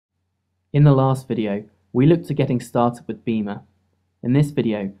In the last video, we looked at getting started with Beamer. In this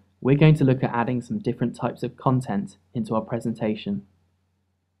video, we're going to look at adding some different types of content into our presentation.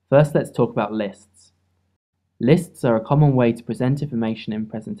 First, let's talk about lists. Lists are a common way to present information in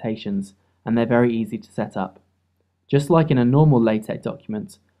presentations, and they're very easy to set up. Just like in a normal LaTeX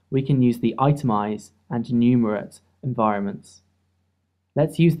document, we can use the itemize and enumerate environments.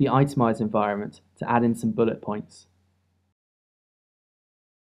 Let's use the itemize environment to add in some bullet points.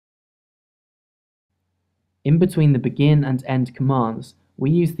 In between the begin and end commands, we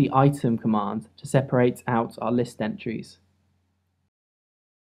use the item command to separate out our list entries.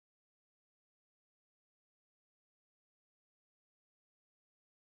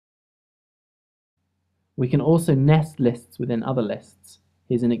 We can also nest lists within other lists.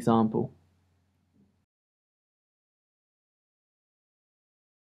 Here's an example.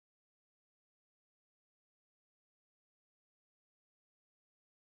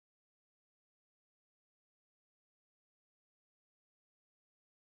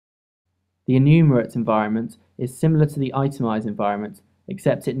 The enumerate environment is similar to the itemize environment,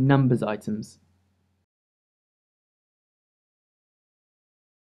 except it numbers items.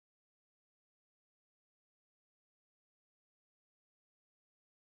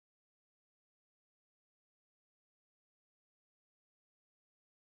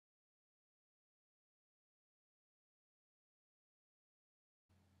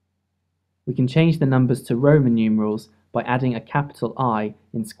 We can change the numbers to Roman numerals by adding a capital I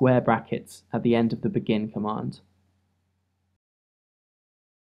in square brackets at the end of the begin command.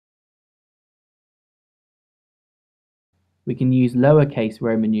 We can use lowercase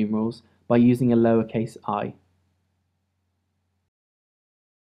Roman numerals by using a lowercase I.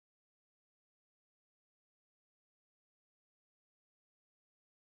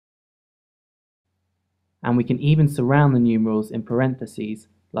 And we can even surround the numerals in parentheses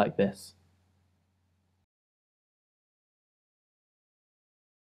like this.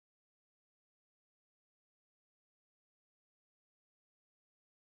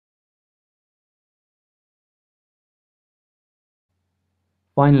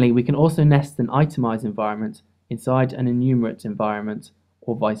 Finally, we can also nest an itemize environment inside an enumerate environment,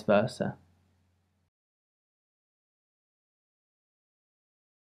 or vice versa.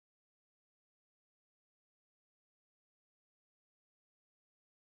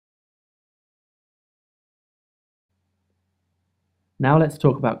 Now let's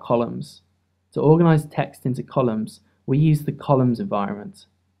talk about columns. To organize text into columns, we use the columns environment.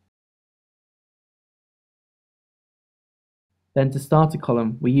 Then to start a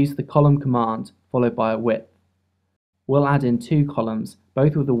column, we use the column command followed by a width. We'll add in 2 columns,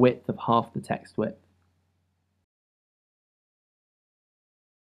 both with a width of half the text width.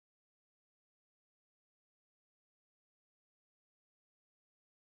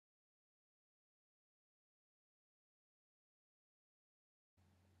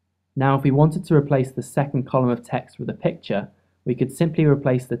 Now if we wanted to replace the second column of text with a picture, we could simply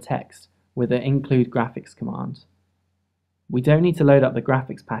replace the text with the include graphics command. We don't need to load up the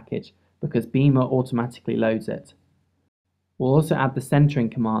graphics package because Beamer automatically loads it. We'll also add the centering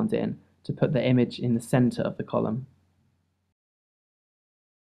command in to put the image in the center of the column.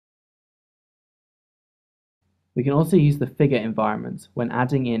 We can also use the figure environment when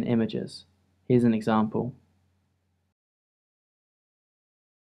adding in images. Here's an example.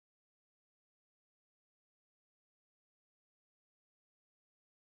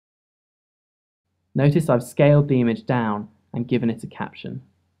 Notice I've scaled the image down and given it a caption.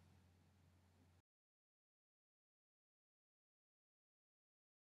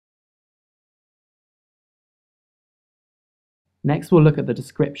 Next, we'll look at the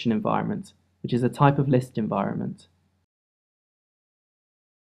description environment, which is a type of list environment.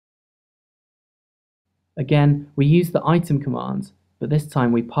 Again, we use the item command, but this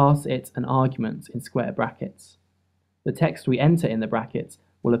time we pass it an argument in square brackets. The text we enter in the brackets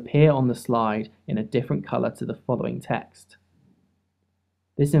will appear on the slide in a different color to the following text.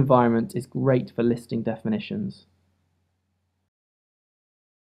 This environment is great for listing definitions.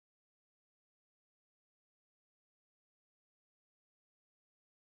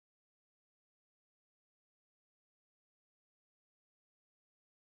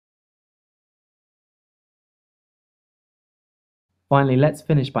 Finally, let's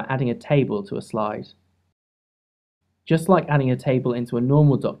finish by adding a table to a slide. Just like adding a table into a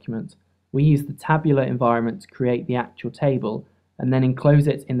normal document, we use the tabular environment to create the actual table and then enclose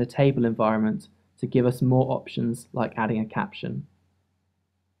it in the table environment to give us more options like adding a caption.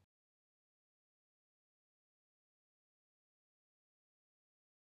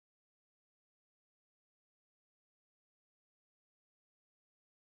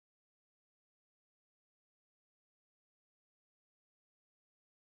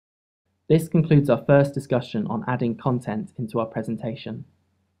 This concludes our first discussion on adding content into our presentation.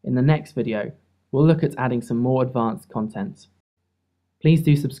 In the next video, we'll look at adding some more advanced content. Please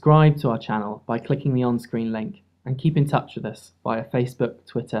do subscribe to our channel by clicking the on-screen link and keep in touch with us via Facebook,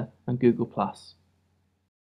 Twitter and Google+.